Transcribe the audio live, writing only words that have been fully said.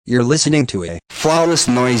You're listening to a Flawless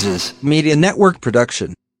Noises Media Network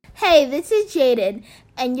production. Hey, this is Jaden,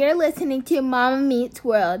 and you're listening to Mama Meets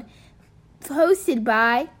World, hosted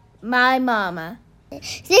by my mama.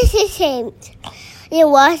 This is James. You're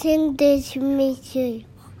watching this mission.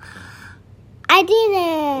 I did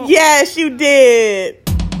it. Yes, you did.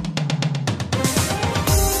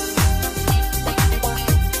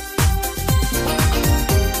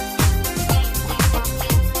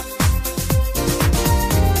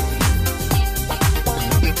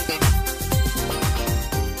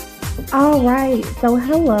 All right, so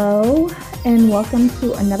hello and welcome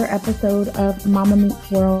to another episode of Mama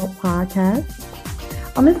Meets World podcast.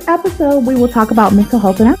 On this episode, we will talk about mental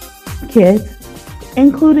health in our kids,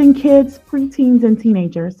 including kids, preteens, and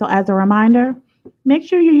teenagers. So as a reminder, make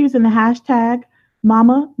sure you're using the hashtag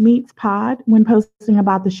Mama Meets Pod when posting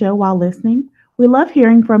about the show while listening. We love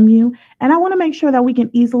hearing from you, and I want to make sure that we can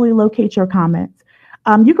easily locate your comments.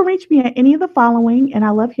 You can reach me at any of the following, and I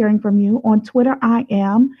love hearing from you. On Twitter, I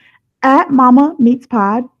am at Mama Meets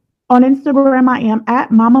Pod. On Instagram, I am at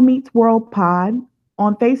Mama Meets World Pod.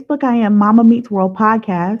 On Facebook, I am Mama Meets World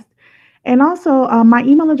Podcast. And also, my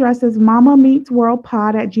email address is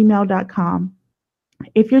mamameetsworldpod@gmail.com.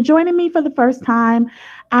 If you're joining me for the first time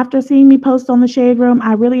after seeing me post on the Shade Room,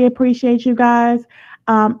 I really appreciate you guys.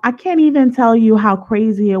 I can't even tell you how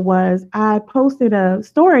crazy it was. I posted a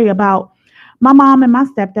story about my mom and my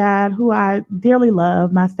stepdad, who I dearly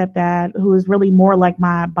love, my stepdad, who is really more like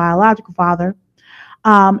my biological father.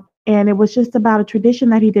 And it was just about a tradition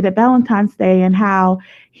that he did at Valentine's Day and how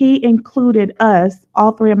he included us,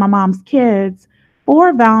 all three of my mom's kids,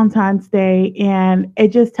 for Valentine's Day. And it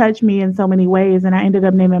just touched me in so many ways. And I ended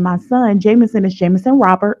up naming my son, Jameson is Jameson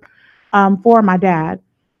Robert, for my dad.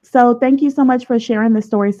 So thank you so much for sharing this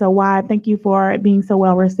story so wide. Thank you for it being so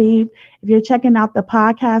well received. If you're checking out the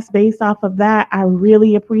podcast based off of that, I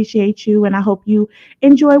really appreciate you. And I hope you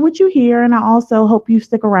enjoy what you hear. And I also hope you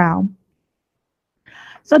stick around.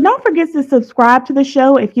 So don't forget to subscribe to the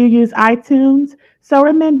show if you use iTunes. So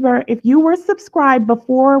remember, if you were subscribed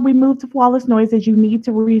before we moved to Flawless Noises, you need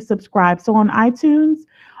to resubscribe. So on iTunes,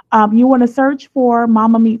 you want to search for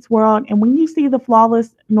Mama Meets World. And when you see the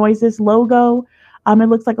Flawless Noises logo, it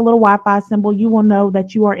looks like a little Wi-Fi symbol. You will know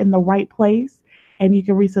that you are in the right place and you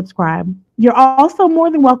can resubscribe. You're also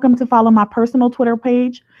more than welcome to follow my personal Twitter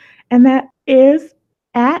page, and that is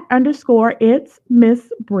 @_it's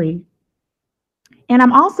Miss Bree. And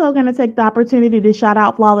I'm also going to take the opportunity to shout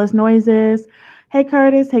out Flawless Noises. Hey,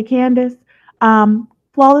 Curtis. Hey, Candace.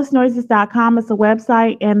 Flawlessnoises.com is a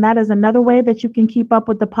website, and that is another way that you can keep up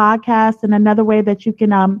with the podcast and another way that you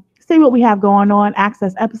can see what we have going on,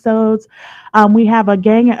 access episodes. We have a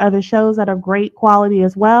gang of other shows that are great quality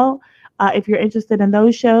as well. If you're interested in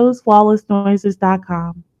those shows,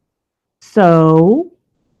 flawlessnoises.com. So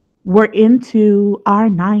we're into our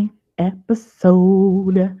 9th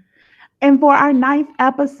episode. And for our 9th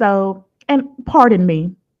episode, and pardon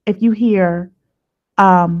me if you hear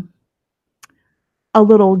a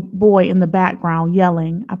little boy in the background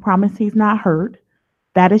yelling, I promise he's not hurt.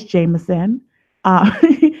 That is Jameson.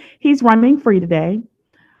 He's running free today.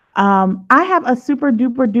 I have a super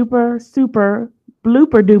duper duper super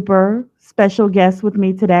blooper duper special guest with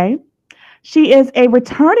me today. She is a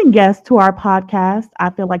returning guest to our podcast. I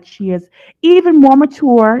feel like she is even more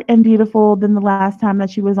mature and beautiful than the last time that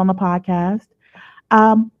she was on the podcast.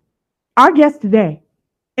 Our guest today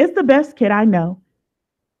is the best kid I know.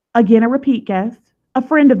 Again, a repeat guest, a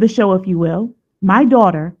friend of the show, if you will. My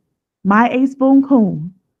daughter, my ace boon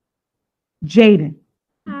coon, Jaden.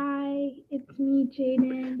 Hi, it's me,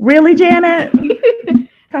 Jaden. Really, Janet?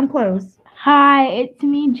 Come close. Hi, it's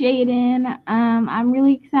me, Jaden. I'm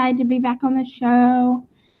really excited to be back on the show,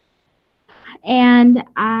 and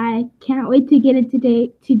I can't wait to get into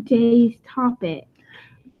today's topic.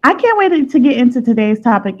 I can't wait to get into today's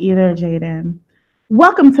topic either, Jaden.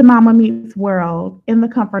 Welcome to Mama Meets World in the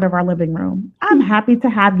comfort of our living room. I'm happy to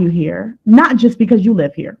have you here, not just because you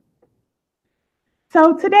live here.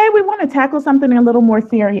 So today we want to tackle something a little more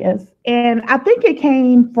serious, and I think it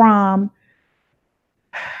came from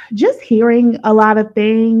just hearing a lot of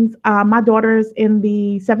things. My daughter's in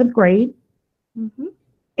the 7th grade,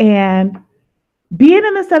 and being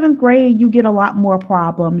in the 7th grade, you get a lot more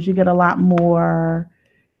problems. You get a lot more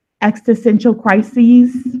existential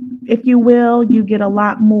crises, if you will. You get a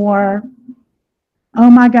lot more, oh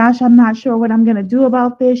my gosh, I'm not sure what I'm going to do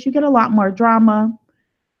about this. You get a lot more drama.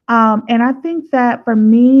 And I think that for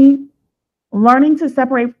me, learning to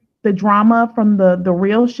separate the drama from the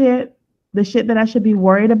real shit, the shit that I should be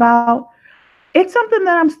worried about, it's something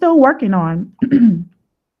that I'm still working on.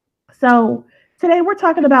 So today we're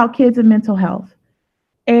talking about kids and mental health.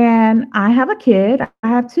 And and I have a kid. I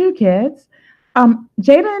have two kids.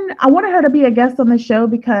 Jaden, I wanted her to be a guest on the show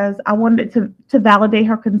because I wanted to validate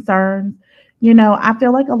her concerns. I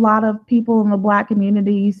feel like a lot of people in the Black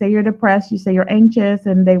community, you say you're depressed, you say you're anxious,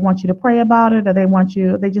 and they want you to pray about it, or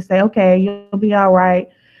they just say, okay, you'll be all right,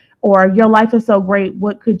 or your life is so great,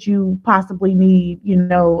 what could you possibly need?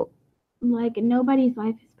 Like, nobody's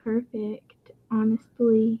life is perfect,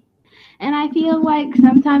 honestly. And I feel like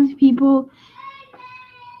sometimes people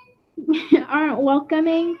aren't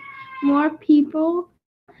welcoming more people,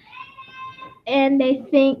 and they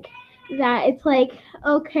think that it's like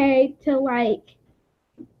okay to like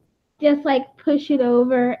just like push it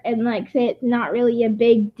over and like say it's not really a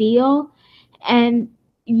big deal, and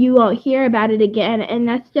you won't hear about it again, and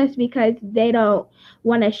that's just because they don't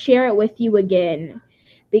want to share it with you again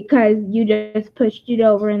because you just pushed it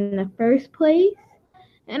over in the first place.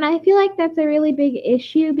 And I feel like that's a really big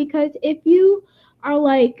issue because if you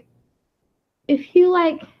like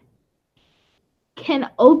can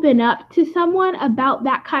open up to someone about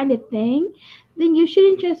that kind of thing, then you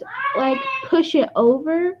shouldn't just like push it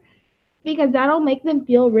over because that'll make them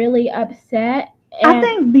feel really upset. I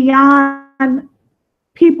think beyond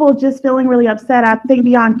people just feeling really upset, I think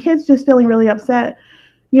beyond kids just feeling really upset,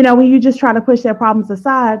 when you just try to push their problems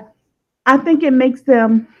aside, I think it makes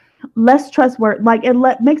them less trustworthy.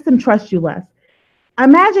 Like makes them trust you less.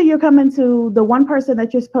 Imagine you're coming to the one person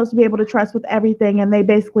that you're supposed to be able to trust with everything, and they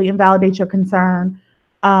basically invalidate your concern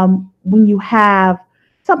when you have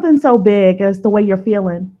something so big as the way you're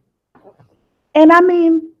feeling. And I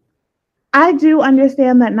mean, I do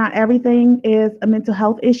understand that not everything is a mental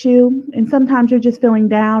health issue, and sometimes you're just feeling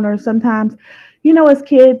down, or sometimes, as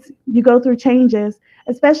kids, you go through changes,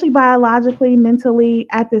 especially biologically, mentally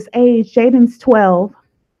at this age. Jaden's 12,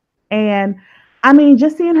 and I mean,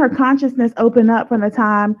 just seeing her consciousness open up from the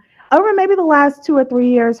time over maybe the last 2 or 3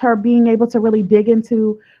 years, her being able to really dig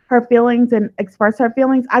into her feelings and express her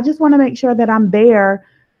feelings. I just want to make sure that I'm there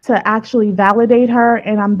to actually validate her,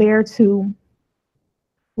 and I'm there to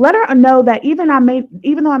let her know that even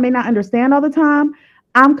though I may not understand all the time,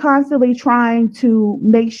 I'm constantly trying to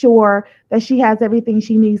make sure that she has everything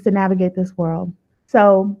she needs to navigate this world.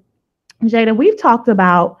 So, Jaden, we've talked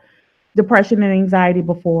about depression and anxiety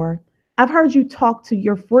before. I've heard you talk to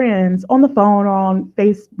your friends on the phone or on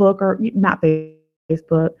Facebook, or not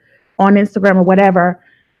Facebook, on Instagram or whatever,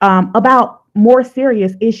 about more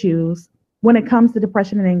serious issues when it comes to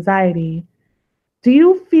depression and anxiety. Do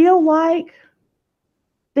you feel like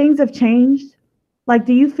things have changed? Like,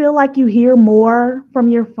 do you feel like you hear more from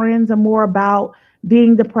your friends and more about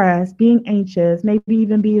being depressed, being anxious, maybe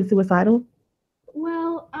even being suicidal?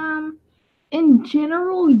 Well, in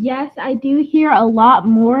general, yes, I do hear a lot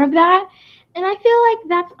more of that. And I feel like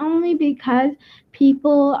that's only because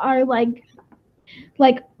people are like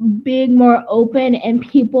being more open, and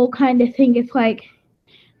people kind of think it's like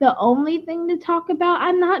the only thing to talk about.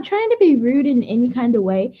 I'm not trying to be rude in any kind of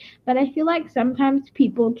way, but I feel like sometimes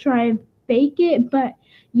people try and fake it, but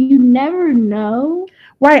you never know.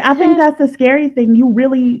 Right. I think that's the scary thing. You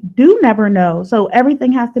really do never know. So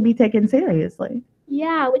everything has to be taken seriously.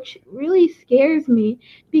 Yeah, which really scares me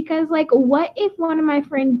because, like, what if one of my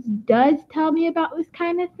friends does tell me about this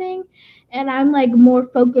kind of thing and I'm, like, more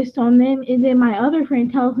focused on them, and then my other friend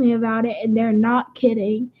tells me about it and they're not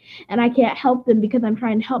kidding, and I can't help them because I'm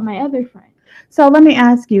trying to help my other friend. So let me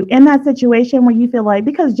ask you, in that situation where you feel like,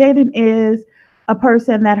 because Jaden is a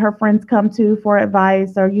person that her friends come to for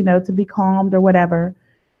advice or, to be calmed or whatever,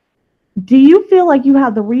 do you feel like you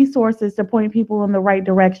have the resources to point people in the right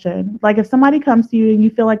direction? Like, if somebody comes to you and you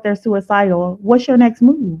feel like they're suicidal, what's your next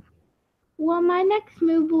move? Well, my next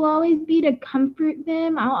move will always be to comfort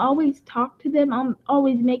them. I'll always talk to them. I'll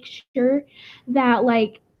always make sure that,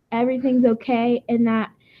 like, everything's okay and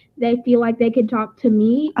that they feel like they can talk to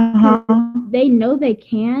me. They know they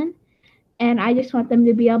can, and I just want them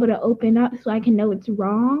to be able to open up so I can know it's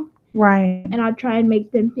wrong. Right. And I'll try and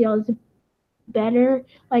make them feel as better,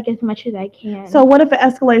 like, as much as I can. So what if it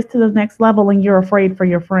escalates to the next level and you're afraid for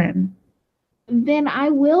your friend? Then I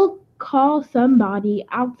will call somebody.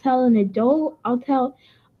 I'll tell an adult.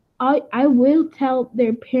 I will tell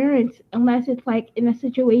their parents, unless it's like in a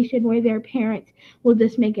situation where their parents will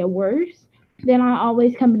just make it worse. Then I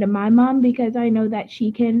always come to my mom because I know that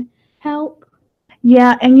she can help.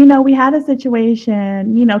 Yeah, and we had a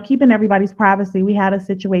situation, keeping everybody's privacy. We had a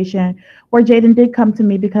situation where Jaden did come to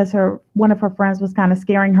me because one of her friends was kind of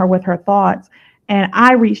scaring her with her thoughts. And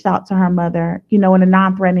I reached out to her mother, in a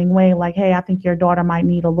non-threatening way, like, hey, I think your daughter might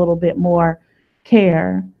need a little bit more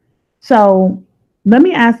care. So let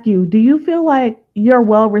me ask you, do you feel like you're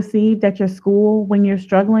well received at your school when you're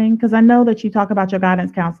struggling? Because I know that you talk about your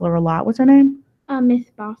guidance counselor a lot. What's her name? Miss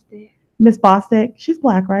Boston. Miss Bostic. She's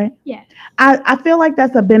Black, right? Yes. I feel like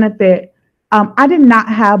that's a benefit. I did not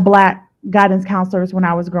have Black guidance counselors when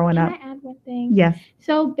I was growing Can up. I add one thing? Yes.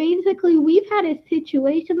 So basically, we've had a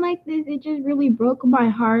situation like this. It just really broke my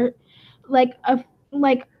heart. Like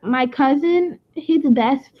my cousin, his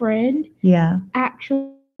best friend, Yeah.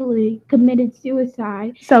 actually committed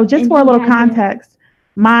suicide. So just And for a he little had to- context,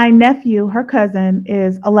 my nephew, her cousin,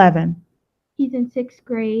 is 11, He's in 6th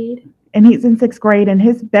grade. and he's in 6th grade, and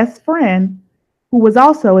his best friend, who was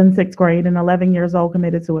also in 6th grade and 11 years old,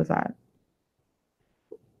 committed suicide.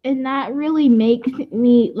 And that really makes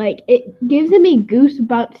me, like, it gives me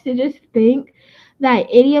goosebumps to just think that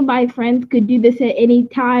any of my friends could do this at any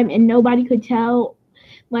time and nobody could tell.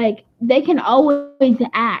 Like, they can always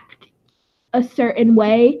act a certain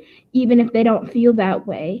way, even if they don't feel that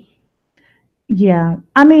way. Yeah.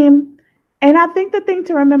 I mean, and I think the thing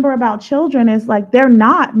to remember about children is like they're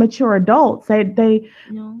not mature adults. They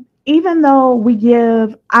No. even though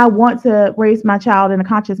I want to raise my child in a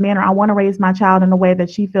conscious manner. I want to raise my child in a way that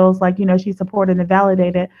she feels like, she's supported and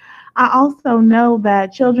validated. I also know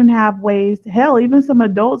that children have ways, hell, even some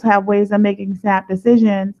adults have ways of making snap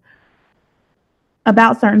decisions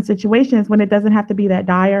about certain situations when it doesn't have to be that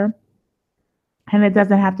dire and it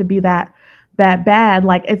doesn't have to be that bad.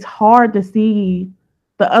 Like, it's hard to see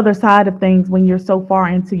the other side of things when you're so far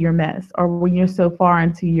into your mess, or when you're so far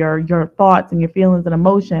into your thoughts and your feelings and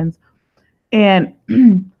emotions. And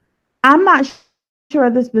I'm not sure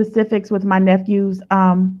of the specifics with my nephew's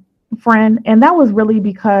friend, and that was really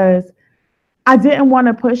because I didn't want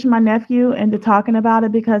to push my nephew into talking about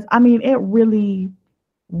it, because I mean, it really,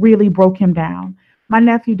 really broke him down. My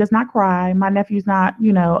nephew does not cry. My nephew's not,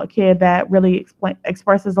 a kid that really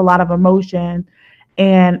expresses a lot of emotion.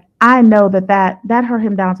 And I know that hurt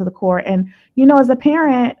him down to the core. And, as a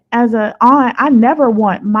parent, as an aunt, I never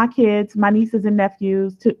want my kids, my nieces and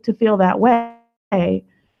nephews to feel that way.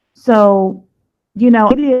 So,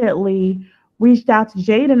 immediately reached out to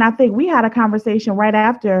Jade. And I think we had a conversation right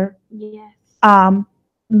after Yes.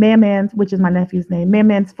 Man-Man's, which is my nephew's name,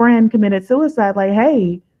 Man-Man's friend committed suicide. Like,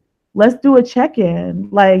 hey, let's do a check-in.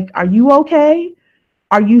 Like, are you okay?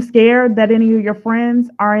 Are you scared that any of your friends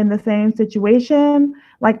are in the same situation?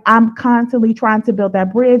 Like, I'm constantly trying to build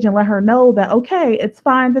that bridge and let her know that, okay, it's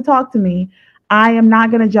fine to talk to me. I am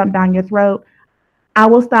not going to jump down your throat. I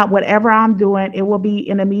will stop whatever I'm doing. It will be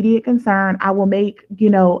an immediate concern. I will make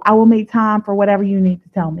time for whatever you need to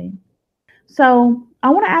tell me. So I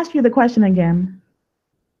want to ask you the question again.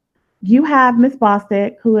 You have Miss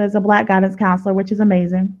Bostic, who is a Black guidance counselor, which is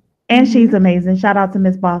amazing. And she's amazing. Shout out to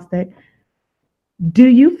Miss Bostic. Do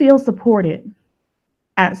you feel supported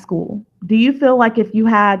at school? Do you feel like if you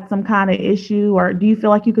had some kind of issue, or do you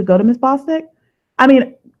feel like you could go to Miss Bostic? I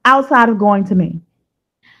mean, outside of going to me.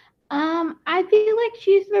 I feel like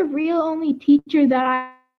she's the real only teacher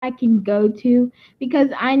that I can go to, because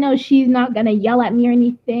I know she's not gonna yell at me or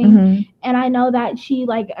anything. Mm-hmm. And I know that she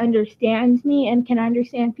understands me and can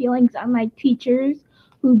understand feelings, unlike teachers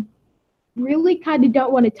who really kind of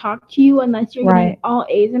don't want to talk to you unless you're getting all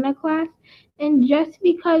A's in a class. And just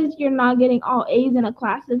because you're not getting all A's in a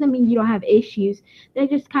class doesn't mean you don't have issues. They're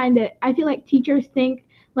just I feel like teachers think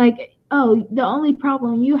like, oh, the only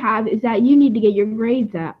problem you have is that you need to get your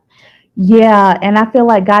grades up. Yeah, and I feel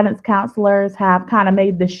like guidance counselors have kind of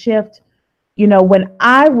made the shift. When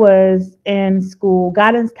I was in school,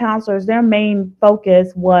 guidance counselors, their main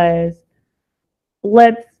focus was,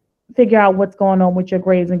 let's figure out what's going on with your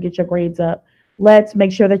grades and get your grades up. Let's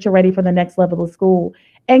make sure that you're ready for the next level of school.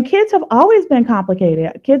 And kids have always been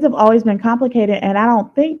complicated. And I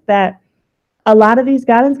don't think that a lot of these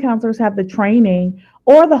guidance counselors have the training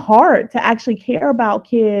or the heart to actually care about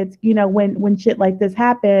kids, when shit like this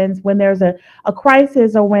happens, when there's a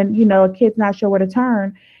crisis, or when, a kid's not sure where to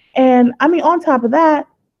turn. And I mean, on top of that,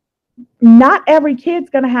 not every kid's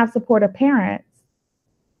going to have supportive parents.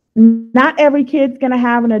 Not every kid's going to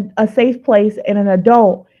have a safe place and an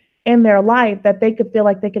adult in their life that they could feel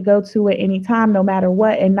like they could go to at any time, no matter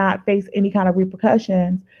what, and not face any kind of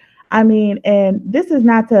repercussions. I mean, and this is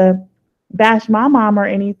not to bash my mom or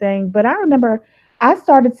anything, but I remember I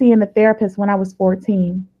started seeing a therapist when I was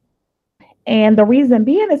 14. And the reason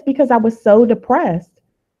being is because I was so depressed.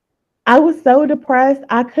 I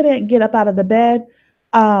couldn't get up out of the bed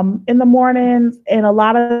in the mornings, and a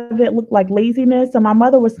lot of it looked like laziness. And my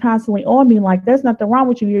mother was constantly on me like, there's nothing wrong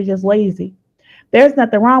with you. You're just lazy. There's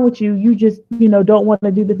nothing wrong with you. You just, don't want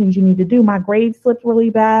to do the things you need to do. My grades slipped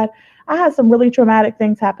really bad. I had some really traumatic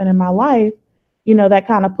things happen in my life, that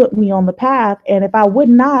kind of put me on the path. And if I would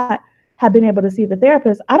not have been able to see the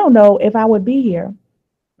therapist, I don't know if I would be here.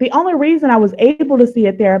 The only reason I was able to see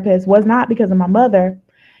a therapist was not because of my mother.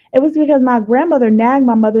 It was because my grandmother nagged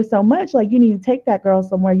my mother so much, like, you need to take that girl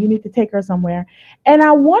somewhere. You need to take her somewhere. And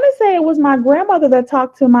I want to say it was my grandmother that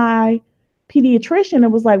talked to my pediatrician.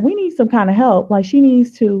 It was like, we need some kind of help. Like, she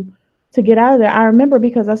needs to get out of there. I remember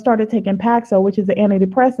because I started taking Paxil, which is an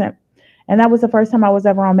antidepressant. And that was the first time I was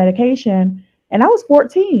ever on medication. And I was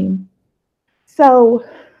 14. So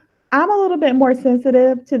I'm a little bit more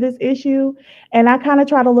sensitive to this issue. And I kind of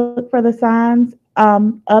try to look for the signs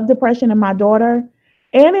of depression in my daughter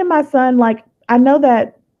and in my son. Like, I know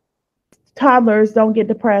that toddlers don't get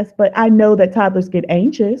depressed, but I know that toddlers get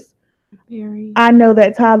anxious. Very. I know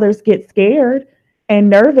that toddlers get scared and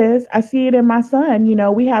nervous. I see it in my son. You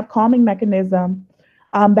know, we have calming mechanism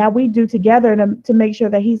that we do together to make sure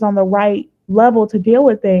that he's on the right level to deal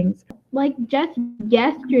with things. Like just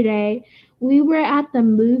yesterday, we were at the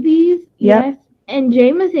movies. Yep. Yes. And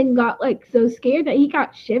Jameson got like so scared that he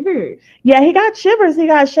got shivers. Yeah, he got shivers, he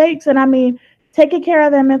got shakes. And I mean, taking care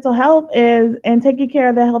of their mental health and taking care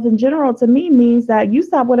of their health in general, to me, means that you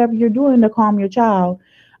stop whatever you're doing to calm your child.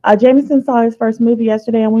 Jameson saw his first movie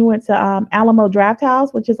yesterday, and we went to Alamo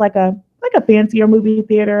Drafthouse, which is like a fancier movie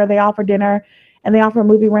theater. They offer dinner and they offer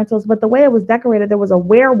movie rentals. But the way it was decorated, there was a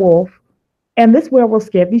werewolf, and this werewolf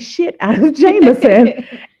scared the shit out of Jameson.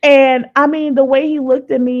 And I mean, the way he looked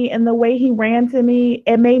at me and the way he ran to me,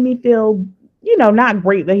 it made me feel, you know, not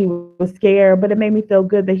great that he was scared, but it made me feel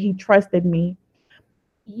good that he trusted me.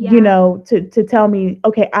 Yeah. You know, to tell me,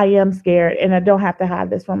 okay, I am scared and I don't have to hide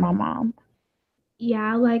this from my mom.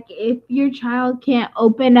 Yeah, like if your child can't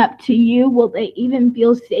open up to you, will they even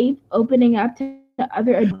feel safe opening up to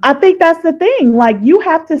other adults? I think that's the thing. Like, you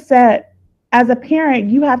have to set, as a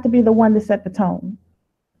parent, you have to be the one to set the tone.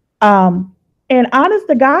 And honest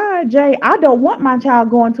to God, Jay, I don't want my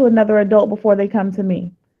child going to another adult before they come to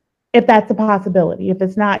me. If that's a possibility, if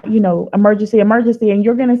it's not, you know, emergency, and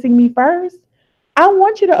you're going to see me first, I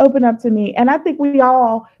want you to open up to me. And I think we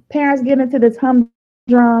all, parents, get into this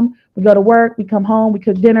humdrum. We go to work, we come home, we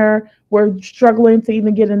cook dinner, we're struggling to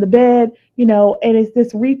even get into bed, you know, and it's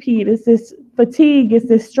this repeat, it's this fatigue, it's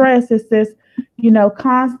this stress, it's this, you know,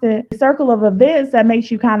 constant circle of events that makes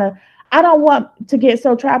you kind of, I don't want to get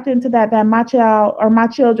so trapped into that my child or my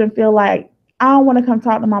children feel like, I don't want to come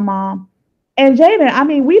talk to my mom. And Jaden, I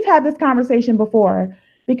mean, we've had this conversation before,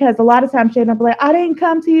 because a lot of times Jaden will be like, I didn't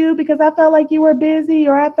come to you because I felt like you were busy,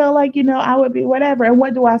 or I felt like, you know, I would be whatever. And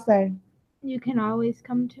what do I say? You can always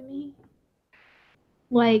come to me.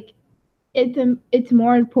 Like, it's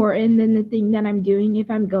more important than the thing that I'm doing if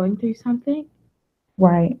I'm going through something.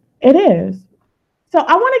 Right. It is. So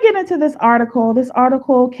I want to get into this article. This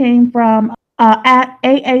article came from at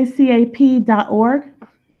aacap.org.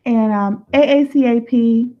 And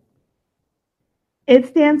AACAP, it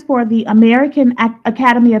stands for the American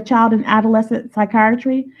Academy of Child and Adolescent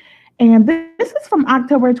Psychiatry. And this is from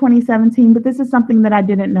October 2017, but this is something that I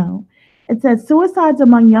didn't know. It says suicides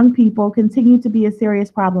among young people continue to be a serious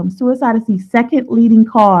problem. Suicide is the second leading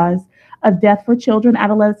cause of death for children,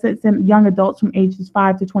 adolescents, and young adults from ages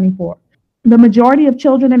 5 to 24. The majority of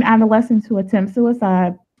children and adolescents who attempt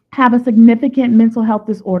suicide have a significant mental health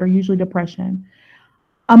disorder, usually depression.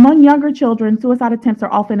 Among younger children, suicide attempts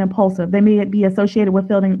are often impulsive. They may be associated with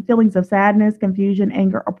feelings of sadness, confusion,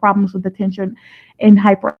 anger, or problems with attention and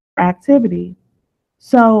hyperactivity.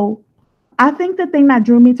 So I think the thing that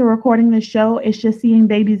drew me to recording this show is just seeing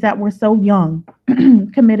babies that were so young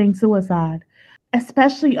committing suicide,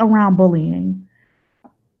 especially around bullying.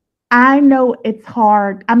 I know it's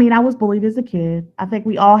hard. I mean, I was bullied as a kid. I think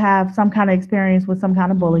we all have some kind of experience with some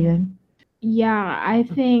kind of bullying. Yeah, I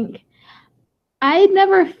think I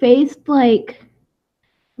never faced like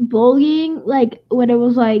bullying, like when it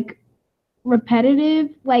was like repetitive.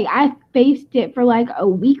 Like I faced it for like a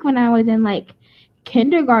week when I was in like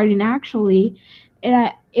kindergarten actually,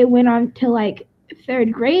 and it went on to like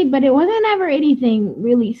third grade, but it wasn't ever anything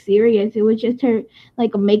really serious. It was just her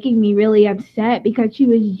like making me really upset because she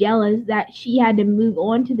was jealous that she had to move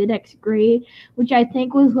on to the next grade, which I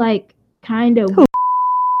think was like kind of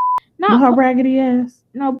not her raggedy ass.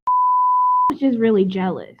 No, was just really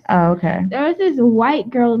jealous. Oh, okay. There was this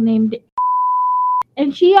white girl named,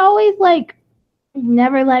 and she always like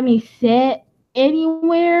never let me sit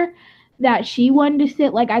anywhere that she wanted to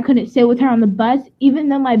sit. Like I couldn't sit with her on the bus, even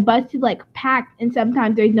though my bus is like packed and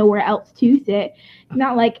sometimes there's nowhere else to sit. It's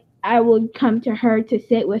not like I would come to her to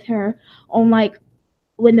sit with her on like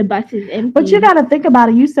when the bus is empty. But you got to think about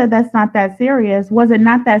it. You said that's not that serious. Was it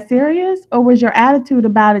not that serious, or was your attitude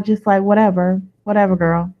about it just like whatever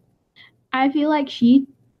girl? I feel like she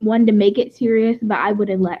wanted to make it serious, but I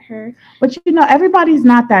wouldn't let her. But everybody's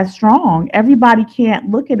not that strong. Everybody can't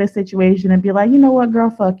look at a situation and be like, you know what, girl,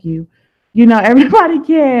 fuck you. Everybody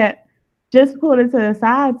can't just pull it to the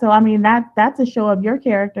side. So I mean, that's a show of your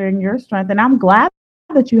character and your strength. And I'm glad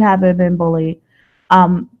that you haven't been bullied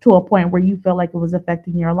to a point where you feel like it was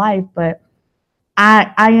affecting your life. But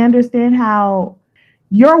I understand how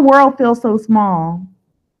your world feels so small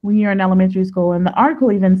when you're in elementary school. And the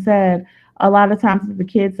article even said a lot of times with the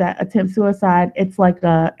kids that attempt suicide, it's like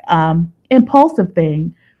a impulsive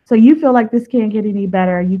thing. So you feel like this can't get any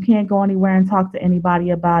better. You can't go anywhere and talk to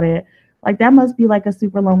anybody about it. Like that must be like a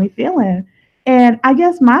super lonely feeling. And I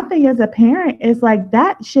guess my thing as a parent is like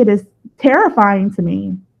that shit is terrifying to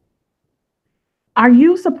me. Are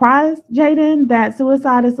you surprised, Jaden, that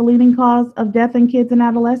suicide is the leading cause of death in kids and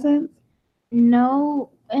adolescents? No,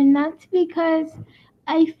 and that's because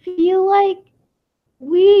I feel like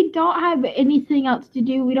we don't have anything else to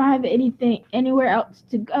do. We don't have anything anywhere else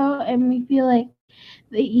to go, and we feel like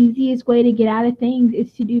the easiest way to get out of things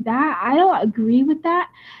is to do that. I don't agree with that.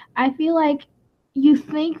 I feel like you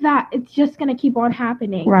think that it's just going to keep on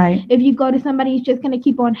happening. Right. If you go to somebody, it's just going to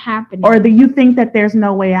keep on happening. Or you think that there's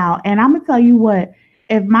no way out. And I'm going to tell you what,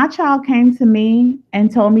 if my child came to me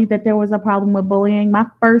and told me that there was a problem with bullying, my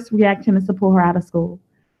first reaction is to pull her out of school.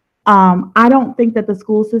 I don't think that the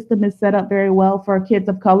school system is set up very well for kids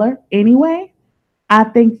of color anyway. I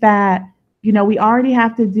think that, we already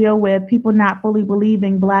have to deal with people not fully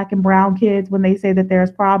believing Black and brown kids when they say that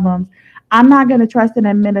there's problems. I'm not going to trust an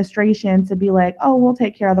administration to be like, oh, we'll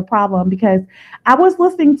take care of the problem, because I was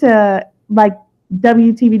listening to like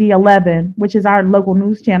WTVD 11, which is our local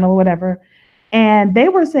news channel or whatever. And they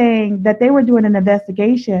were saying that they were doing an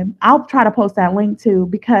investigation. I'll try to post that link too,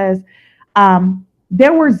 because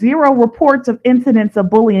there were 0 reports of incidents of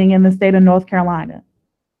bullying in the state of North Carolina.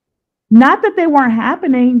 Not that they weren't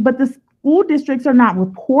happening, but the school districts are not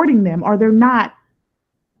reporting them, or they're not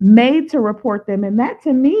made to report them. And that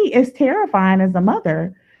to me is terrifying as a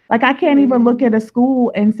mother. Like I can't even look at a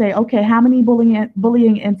school and say, okay, how many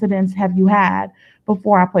bullying incidents have you had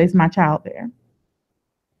before I place my child there?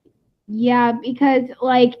 Yeah, because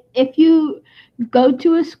like if you go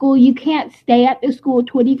to a school, you can't stay at the school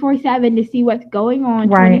 24/7 to see what's going on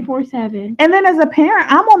 24/7. And then as a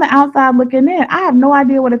parent, I'm on the outside looking in. I have no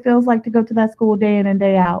idea what it feels like to go to that school day in and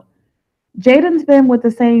day out. Jaden's been with the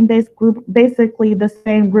same basically the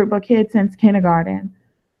same group of kids since kindergarten.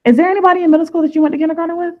 Is there anybody in middle school that you went to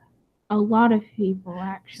kindergarten with? A lot of people,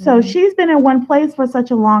 actually. So she's been in one place for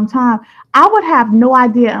such a long time. I would have no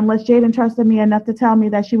idea unless Jaden trusted me enough to tell me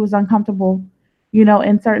that she was uncomfortable,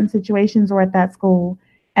 in certain situations or at that school.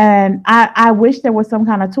 And I wish there was some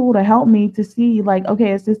kind of tool to help me to see, like,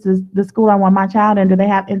 okay, is this the school I want my child in? Do they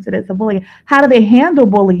have incidents of bullying? How do they handle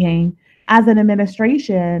bullying as an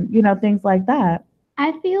administration? Things like that.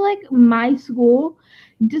 I feel like my school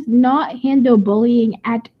does not handle bullying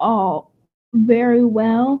at all very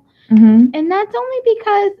well. Mm-hmm. And that's only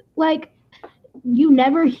because, like, you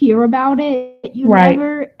never hear about it. You Right.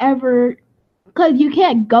 never, ever, because you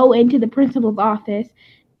can't go into the principal's office.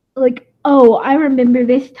 Like, oh, I remember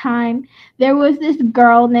this time there was this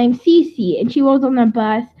girl named Cece, and she was on the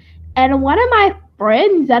bus. And one of my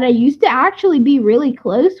friends that I used to actually be really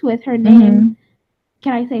close with, her name, Mm-hmm.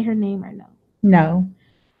 can I say her name or no? No.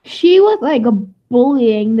 She was like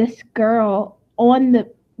bullying this girl on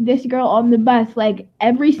the bus like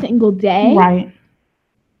every single day. Right.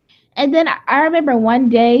 And then I remember one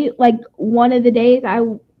day, like one of the days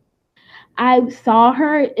I saw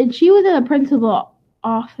her, and she was in the principal's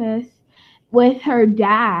office with her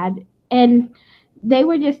dad, and they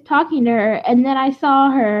were just talking to her, and then I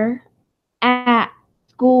saw her at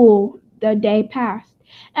school the day past.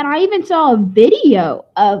 And I even saw a video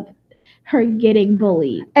of her getting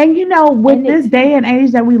bullied. And with And this day and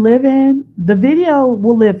age that we live in, the video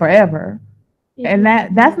will live forever. And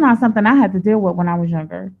that's not something I had to deal with when I was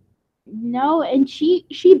younger. No, and she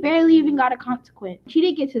barely even got a consequence. She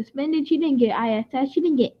didn't get suspended. She didn't get ISS. She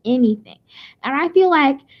didn't get anything. And I feel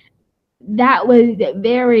like that was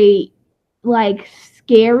very, like,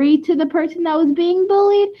 scary to the person that was being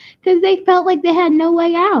bullied, because they felt like they had no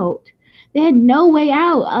way out. They had no way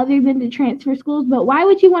out other than to transfer schools. But why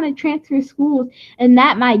would you want to transfer schools, and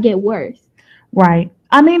that might get worse? Right.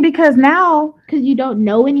 I mean, because now, Because you don't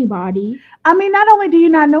know anybody. I mean, not only do you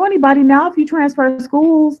not know anybody, now if you transfer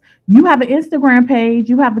schools, you have an Instagram page,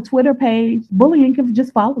 you have a Twitter page, bullying can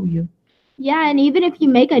just follow you. Yeah, and even if you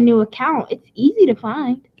make a new account, it's easy to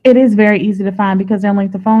find. It is very easy to find because they're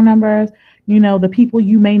linked to phone numbers. The people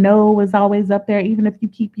you may know is always up there, even if you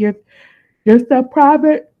keep your stuff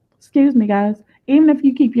private. Excuse me, guys. Even if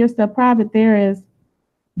you keep your stuff private, there is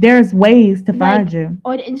There's ways to Like, find you.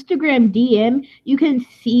 on Instagram DM, you can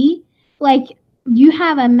see, like, you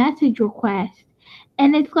have a message request,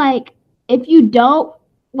 and it's like, if you don't,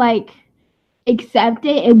 like, accept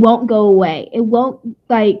it, it won't go away. It won't,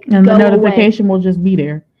 like, And go the away. notification will just be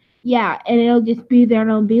there. Yeah, and it'll just be there, and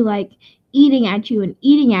it'll be, like, eating at you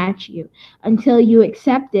until you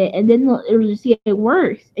accept it, and then it'll just get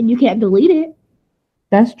worse, and you can't delete it.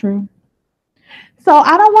 That's true. So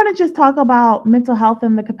I don't want to just talk about mental health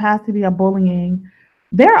and the capacity of bullying.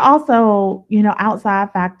 There are also,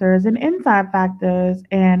 outside factors and inside factors.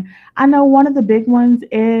 And I know one of the big ones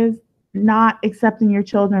is not accepting your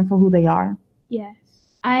children for who they are. Yes.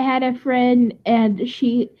 I had a friend, and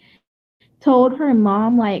she told her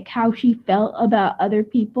mom, like, how she felt about other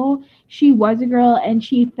people. She was a girl, and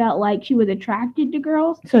she felt like she was attracted to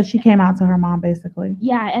girls. So she came out to her mom, basically.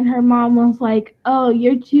 Yeah, and her mom was like, oh,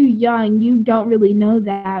 you're too young. You don't really know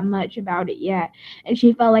that much about it yet. And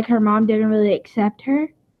she felt like her mom didn't really accept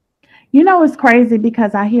her. It's crazy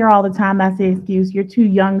because I hear all the time that's the excuse, you're too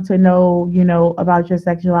young to know, about your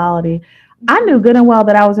sexuality. I knew good and well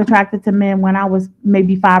that I was attracted to men when I was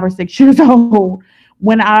maybe 5 or 6 years old.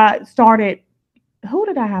 When I started, who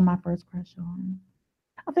did I have my first crush on?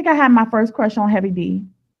 I think I had my first crush on Heavy D.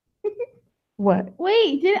 What?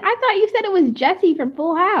 Wait, I thought you said it was Jesse from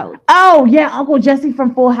Full House. Oh, yeah, Uncle Jesse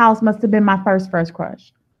from Full House must have been my first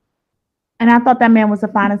crush. And I thought that man was the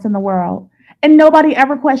finest in the world. And nobody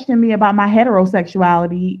ever questioned me about my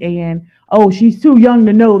heterosexuality and, oh, she's too young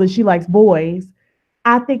to know that she likes boys.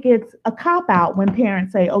 I think it's a cop-out when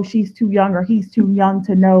parents say, oh, she's too young or he's too young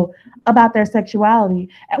to know about their sexuality.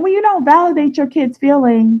 And when you don't validate your kids'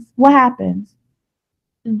 feelings, what happens?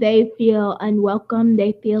 They feel unwelcome.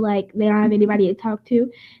 They feel like they don't have anybody to talk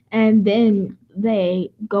to. And then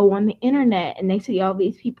they go on the internet and they see all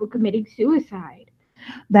these people committing suicide.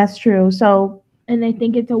 That's true. So, and they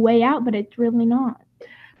think it's a way out, but it's really not.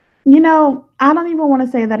 I don't even want to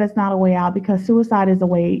say that it's not a way out because suicide is a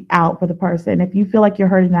way out for the person. If you feel like you're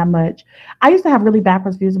hurting that much. I used to have really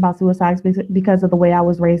backwards views about suicides because of the way I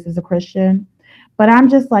was raised as a Christian. But I'm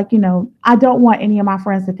just like, I don't want any of my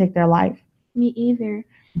friends to take their life. Me either.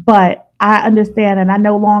 But I understand, and I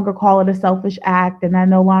no longer call it a selfish act, and I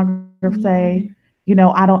no longer say,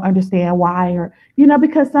 I don't understand why, or,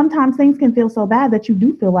 because sometimes things can feel so bad that you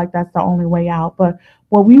do feel like that's the only way out. But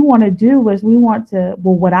what we want to do is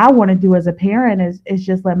what I want to do as a parent is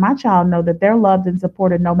just let my child know that they're loved and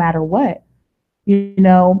supported no matter what, And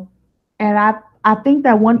I think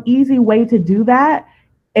that one easy way to do that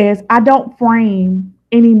is I don't frame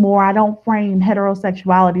anymore. I don't frame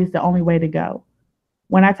heterosexuality as the only way to go.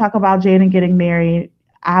 When I talk about Jaden getting married,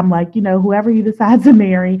 I'm like, whoever you decide to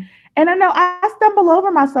marry. And I know I stumble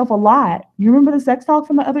over myself a lot. You remember the sex talk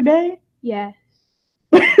from the other day? Yes.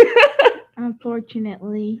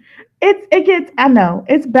 Unfortunately. I know,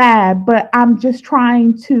 it's bad, but I'm just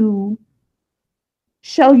trying to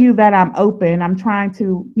show you that I'm open. I'm trying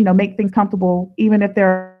to, make things comfortable, even if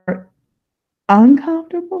they're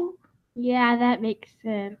uncomfortable. Yeah, that makes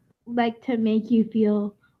sense. Like, to make you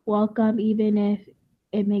feel welcome, even if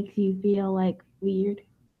it makes you feel like weird.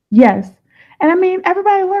 Yes. And I mean,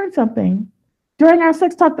 everybody learned something. During our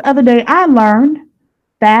sex talk the other day, I learned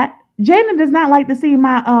that Jaden does not like to see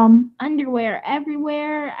my underwear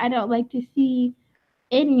everywhere. I don't like to see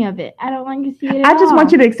any of it. I don't like to see it at I just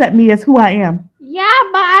want you to accept me as who I am. Yeah,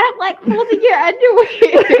 but I don't like holding your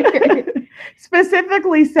underwear.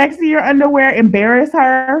 Specifically, sexier underwear embarrass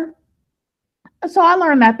her. So I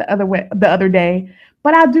learned that the other day.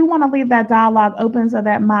 But I do want to leave that dialogue open so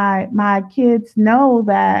that my kids know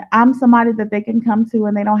that I'm somebody that they can come to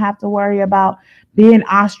and they don't have to worry about being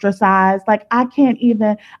ostracized. Like I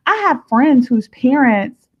have friends whose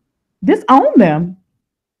parents disown them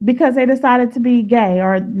because they decided to be gay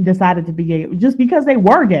just because they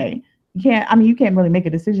were gay. You can't really make a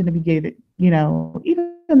decision to be gay,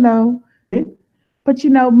 even though, but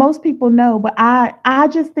most people know. But I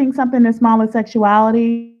just think something as small as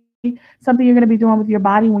sexuality, something you're going to be doing with your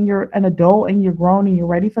body when you're an adult and you're grown and you're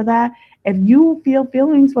ready for that. If you feel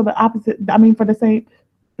feelings for for the same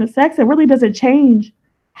sex, it really doesn't change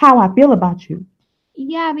how I feel about you.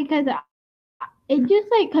 Yeah, because it just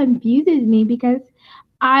like confuses me because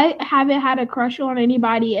I haven't had a crush on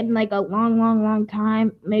anybody in like a long, long, long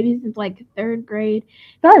time. Maybe since like third grade.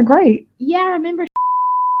 Third grade? Yeah, I remember.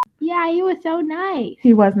 Yeah, he was so nice.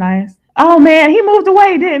 He was nice. Oh man, he moved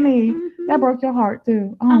away, didn't he? Mm-hmm. That broke your heart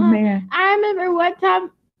too. Oh man. I remember one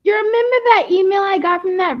time. You remember that email I got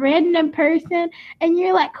from that random person, and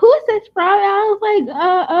you're like, "Who's this from?" And I was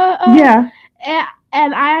like, Yeah.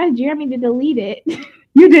 And I asked Jeremy to delete it.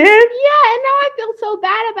 You did? Yeah, and now I feel so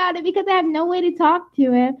bad about it because I have no way to talk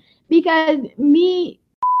to him because me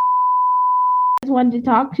wanted to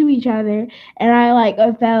talk to each other, and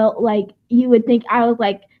I felt like he would think I was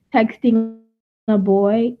like texting a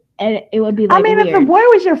boy, and it would be like I mean, weird. if the boy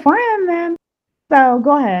was your friend, then. So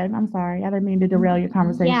go ahead. I'm sorry. I didn't mean to derail your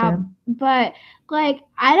conversation. Yeah, but like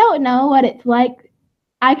I don't know what it's like.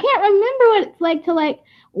 I can't remember what it's like to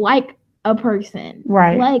like a person.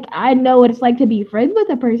 Right. Like I know what it's like to be friends with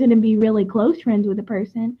a person and be really close friends with a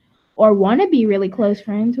person, or want to be really close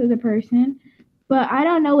friends with a person. But I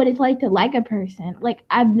don't know what it's like to like a person. Like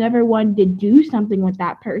I've never wanted to do something with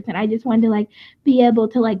that person. I just wanted to like be able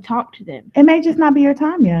to like talk to them. It may just not be your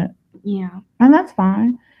time yet. Yeah. And that's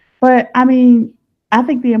fine. But I mean, I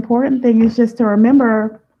think the important thing is just to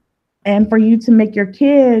remember and for you to make your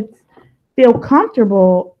kids feel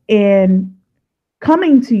comfortable in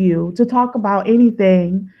coming to you to talk about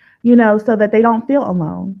anything, so that they don't feel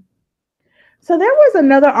alone. So there was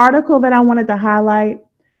another article that I wanted to highlight.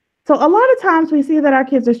 So a lot of times we see that our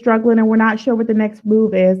kids are struggling and we're not sure what the next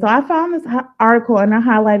move is. So I found this article and I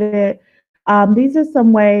highlighted it. These are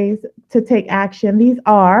some ways to take action. These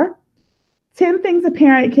are 10 things a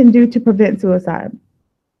parent can do to prevent suicide.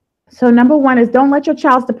 So number one is don't let your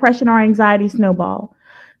child's depression or anxiety snowball.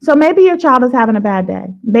 So maybe your child is having a bad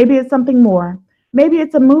day. Maybe it's something more. Maybe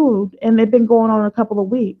it's a mood and they've been going on a couple of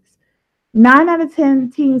weeks. 9 out of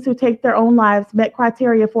 10 teens who take their own lives met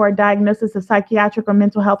criteria for a diagnosis of psychiatric or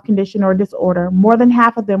mental health condition or disorder, more than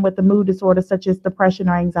half of them with a mood disorder such as depression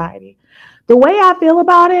or anxiety. The way I feel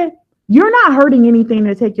about it, you're not hurting anything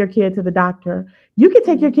to take your kid to the doctor. You can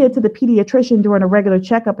take your kid to the pediatrician during a regular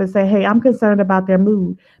checkup and say, hey, I'm concerned about their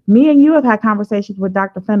mood. Me and you have had conversations with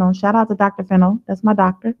Dr. Fennel. Shout out to Dr. Fennel. That's my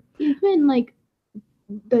doctor. He's been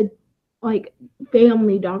the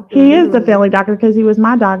family doctor. He is the family doctor because he was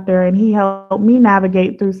my doctor and he helped me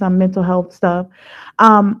navigate through some mental health stuff.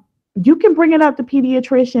 You can bring it up to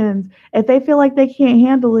pediatricians. If they feel like they can't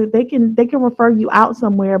handle it, they can refer you out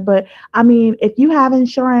somewhere. But I mean, if you have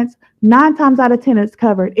insurance, 9 times out of 10 it's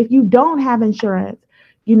covered. If you don't have insurance,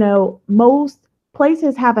 most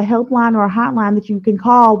places have a helpline or a hotline that you can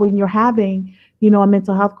call when you're having, a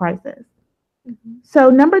mental health crisis. Mm-hmm. So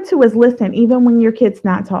number 2 is listen, even when your kid's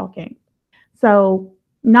not talking. So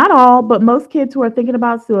not all, but most kids who are thinking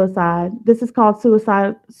about suicide, this is called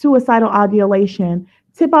suicidal ideation,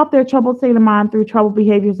 tip off their troubled state of mind through troubled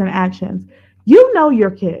behaviors and actions. You know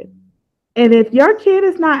your kid. And if your kid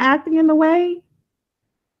is not acting in the way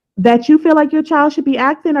that you feel like your child should be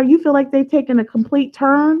acting, or you feel like they've taken a complete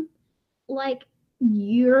turn. Like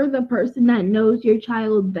you're the person that knows your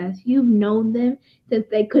child best. You've known them since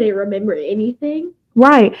they couldn't remember anything.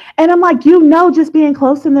 Right. And I'm like, just being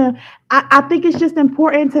close to them. I think it's just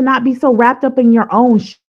important to not be so wrapped up in your own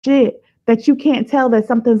shit that you can't tell that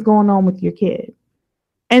something's going on with your kid.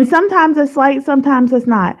 And sometimes it's light, sometimes it's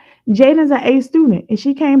not. Jada's an A student. If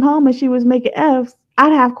she came home and she was making F's,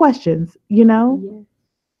 I'd have questions, Yeah.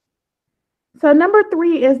 So number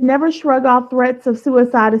 3 is never shrug off threats of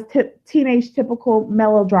suicide as teenage typical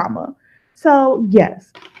melodrama. So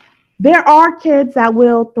yes, there are kids that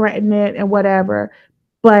will threaten it and whatever.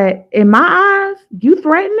 But in my eyes, you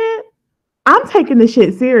threaten it, I'm taking this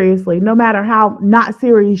shit seriously, no matter how not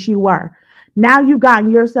serious you were. Now you've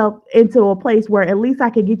gotten yourself into a place where at least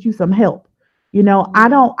I can get you some help. I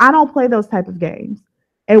don't play those type of games.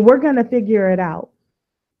 And we're going to figure it out.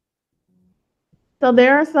 So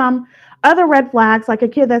there are some other red flags, like a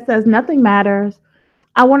kid that says nothing matters.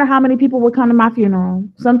 I wonder how many people would come to my funeral.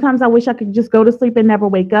 Sometimes I wish I could just go to sleep and never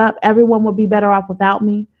wake up. Everyone would be better off without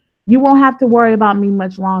me. You won't have to worry about me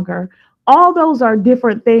much longer. All those are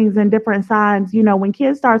different things and different signs. When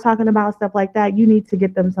kids start talking about stuff like that, you need to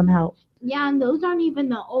get them some help. Yeah, and those aren't even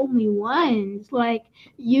the only ones. Like,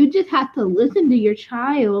 you just have to listen to your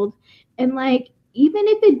child. And, even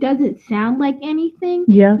if it doesn't sound like anything,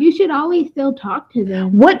 you should always still talk to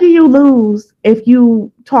them. What do you lose if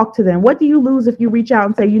you talk to them? What do you lose if you reach out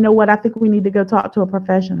and say, you know what, I think we need to go talk to a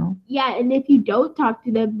professional? Yeah, and if you don't talk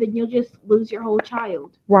to them, then you'll just lose your whole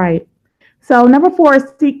child. Right. So number 4 is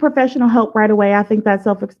seek professional help right away. I think that's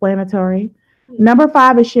self-explanatory. Number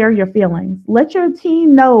 5 is share your feelings. Let your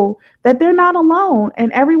teen know that they're not alone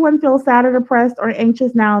and everyone feels sad or depressed or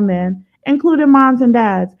anxious now and then, including moms and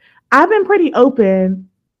dads. I've been pretty open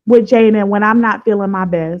with Jaden when I'm not feeling my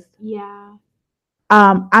best. Yeah.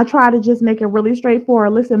 I try to just make it really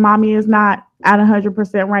straightforward. Listen, mommy is not at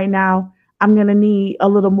 100% right now. I'm going to need a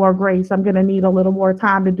little more grace. I'm going to need a little more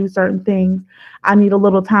time to do certain things. I need a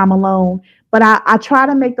little time alone. But I try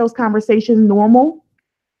to make those conversations normal,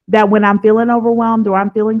 that when I'm feeling overwhelmed or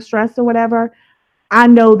I'm feeling stressed or whatever, I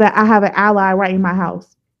know that I have an ally right in my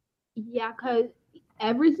house. Yeah, because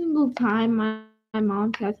every single time my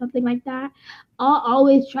mom says something like that, I'll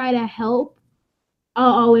always try to help.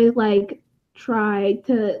 I'll always like try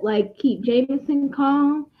to like keep Jameson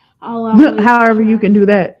calm. I'll always However you try, can do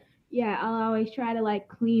that. yeah, I'll always try to like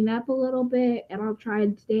clean up a little bit, and I'll try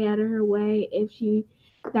and stay out of her way if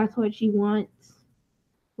that's what she wants.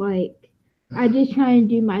 Like, I just try and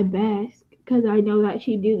do my best because I know that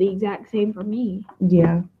she'd do the exact same for me.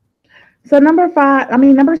 Yeah. So number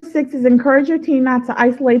 6 is encourage your teen not to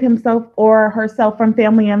isolate himself or herself from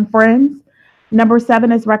family and friends. Number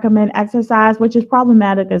 7 is recommend exercise, which is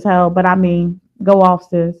problematic as hell, but I mean, go off,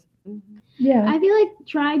 sis. Yeah. I feel like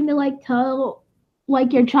trying to like tell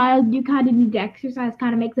like your child you kind of need to exercise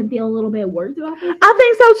kind of makes them feel a little bit worse about this. I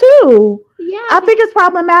think so too. Yeah. I think it's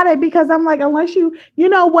problematic because I'm like, unless you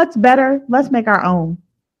know what's better, let's make our own.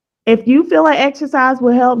 If you feel like exercise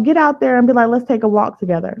will help, get out there and be like, let's take a walk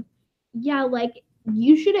together. Yeah, like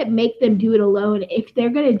you shouldn't make them do it alone. If they're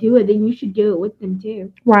gonna do it, then you should do it with them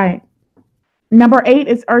too. Right. Number 8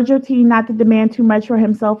 is urge your teen not to demand too much for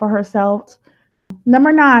himself or herself.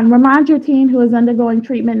 Number 9, remind your teen who is undergoing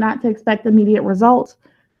treatment not to expect immediate results.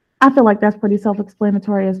 I feel like that's pretty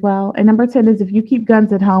self-explanatory as well. And number 10 is if you keep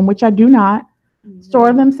guns at home, which I do not,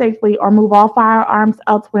 store them safely or move all firearms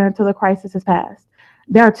elsewhere until the crisis has passed.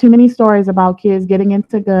 There are too many stories about kids getting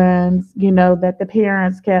into guns, that the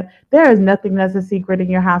parents kept. There is nothing that's a secret in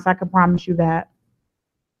your house. I can promise you that.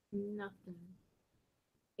 Nothing.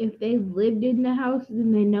 If they lived in the house,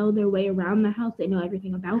 then they know their way around the house. They know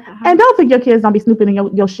everything about the house. And don't think your kids don't be snooping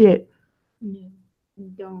in your shit. No,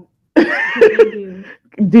 don't. They do.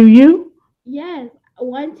 Do you? Yes.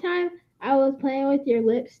 One time I was playing with your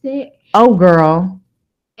lipstick. Oh, girl.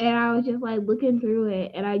 And I was just like looking through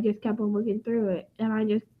it, and I just kept on looking through it, and I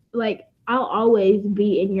just like I'll always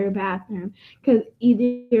be in your bathroom because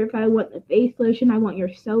either if I want the face lotion, I want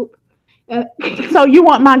your soap. So you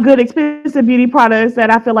want my good expensive beauty products that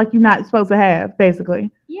I feel like you're not supposed to have, basically.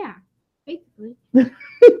 Yeah, basically.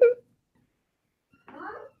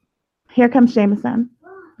 Here comes Jameson.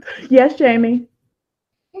 Yes, Jamie.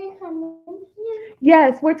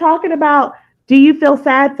 Yes, we're talking about, do you feel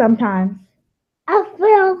sad sometimes? I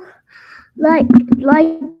feel like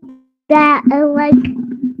that and like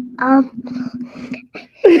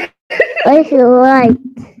a light.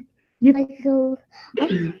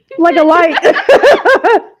 Like a light.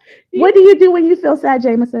 What do you do when you feel sad,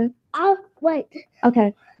 Jameson? Wait.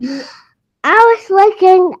 Okay. I was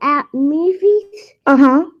looking at movies.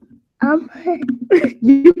 Uh-huh.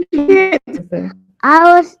 You can't.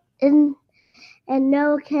 I was in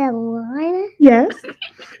North Carolina. Yes.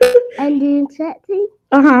 And doing setting.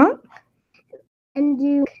 Uh-huh. And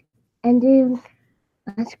doing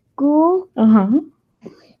school. Uh-huh.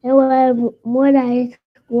 And when I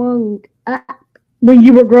growing up. When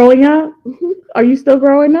you were growing up? Mm-hmm. Are you still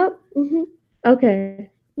growing up? Mm-hmm.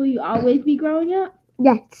 Okay. Will you always be growing up?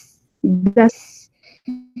 Yes. That's.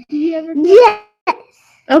 Do you ever? Yes.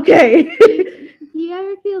 Okay. Do you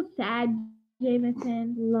ever feel sad,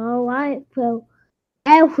 Jameson? No, I feel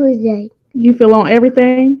everything. You feel on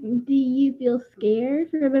everything? Do you feel scared?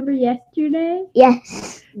 Remember yesterday?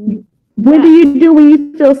 Yes. What do you do when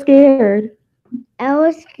you feel scared? I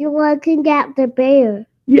was looking at the bear.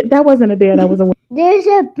 Yeah, that wasn't a bear. That was a. There's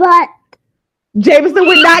a butt. Jameson,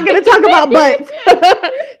 we're not going to talk about butts.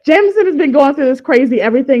 Jameson has been going through this crazy.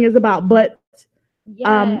 Everything is about butts.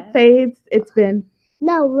 Yeah. Fades. It's been.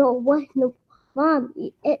 No, what? No, Mom,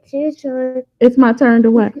 it's your turn. It's my turn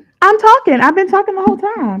to what? I'm talking. I've been talking the whole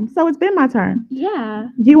time, so it's been my turn. Yeah.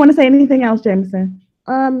 Do you want to say anything else, Jameson?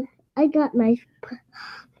 I got my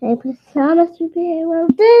persona superhero.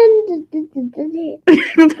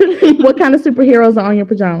 What kind of superheroes are on your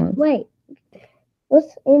pajamas? Wait,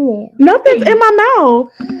 what's in there? Nothing's in my mouth.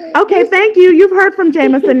 Okay, thank you. You've heard from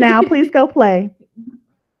Jameson now. Please go play.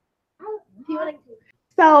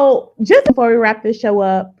 So, just before we wrap this show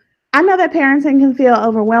up, I know that parenting can feel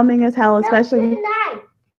overwhelming as hell, especially.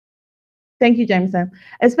 Thank you, Jameson.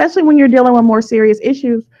 Especially when you're dealing with more serious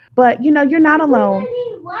issues. But, you're not alone.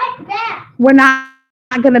 We're not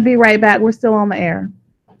going to be right back. We're still on the air.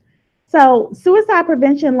 So,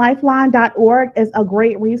 suicidepreventionlifeline.org is a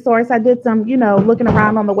great resource. I did some, looking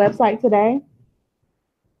around on the website today.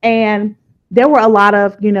 And there were a lot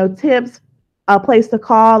of, tips, a place to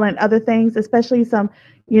call and other things, especially some,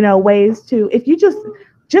 ways to, if you just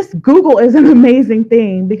Google is an amazing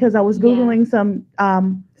thing, because I was Googling some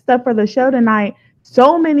stuff for the show tonight.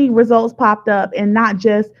 So many results popped up, and not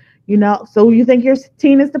just, so you think your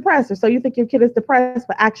teen is depressed, or so you think your kid is depressed,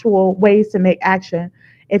 but actual ways to make action.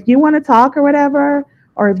 If you want to talk or whatever,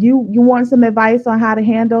 or if you want some advice on how to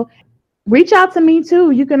handle, reach out to me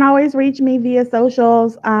too. You can always reach me via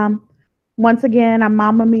socials. Once again, I'm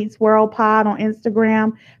Mama Meets World Pod on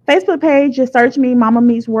Instagram. Facebook page, just search me, Mama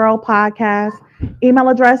Meets World Podcast. Email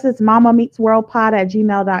address is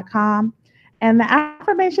mamameetsworldpod@gmail.com. And the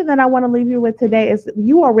affirmation that I want to leave you with today is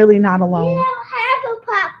you are really not alone. You don't have a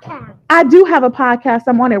podcast. I do have a podcast.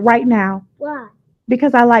 I'm on it right now Why?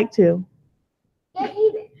 because I like to. Get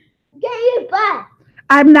your butt.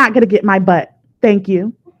 I'm not going to get my butt. Thank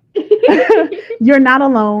you. You're not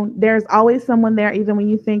alone. There's always someone there, even when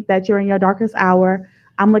you think that you're in your darkest hour.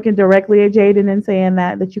 I'm looking directly at Jaden and saying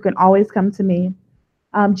that you can always come to me.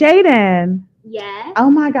 Jaden. Yes.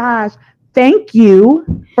 Oh my gosh. Thank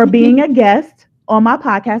you for being a guest on my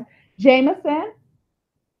podcast. Jameson,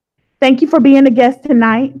 thank you for being a guest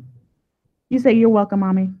tonight. You say you're welcome,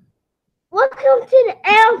 Mommy. Welcome to the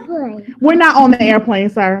airplane. We're not on the airplane,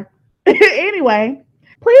 sir. Anyway,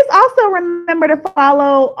 please also remember to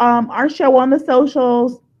follow our show on the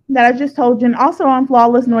socials that I just told you, and also on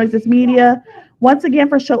Flawless Noises Media. Once again,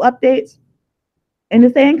 for show updates and to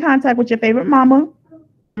stay in contact with your favorite mama.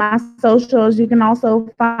 My socials, you can also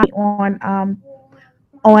find me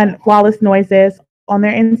on Flawless Noises on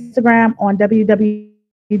their Instagram, on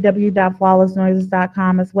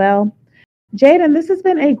www.flawlessnoises.com as well. Jaden, this has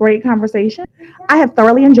been a great conversation. I have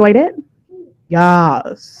thoroughly enjoyed it.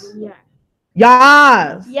 Yes. Yeah.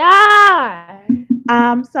 Yes. Yeah.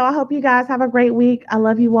 So I hope you guys have a great week. I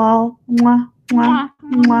love you all. Mwah, mwah,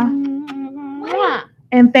 mwah. Mwah.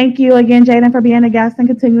 And thank you again, Jaden, for being a guest and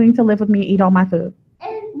continuing to live with me, eat all my food.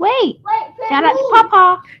 Wait. Shout out to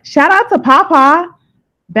Papa. Shout out to Papa.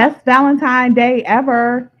 Best Valentine Day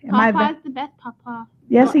ever. Papa's the best Papa.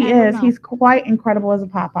 Yes, he you'll ever is. know. He's quite incredible as a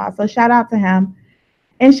Papa. So shout out to him.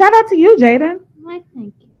 And shout out to you, Jaden. Why,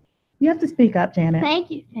 thank you. You have to speak up, Janet. Thank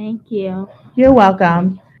you. Thank you. You're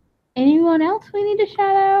welcome. Anyone else we need to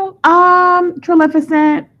shout out?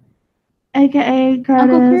 Trilificent, aka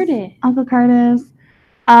Curtis. Uncle Curtis.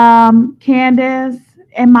 Candace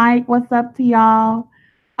and Mike, what's up to y'all?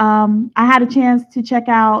 I had a chance to check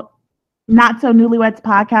out Not So Newlyweds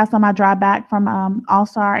podcast on my drive back from All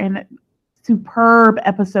Star, and a superb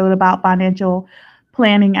episode about financial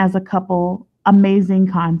planning as a couple. Amazing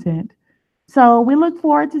content. So we look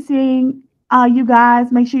forward to seeing you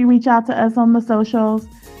guys. Make sure you reach out to us on the socials.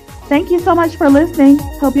 Thank you so much for listening.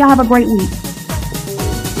 Hope y'all have a great week.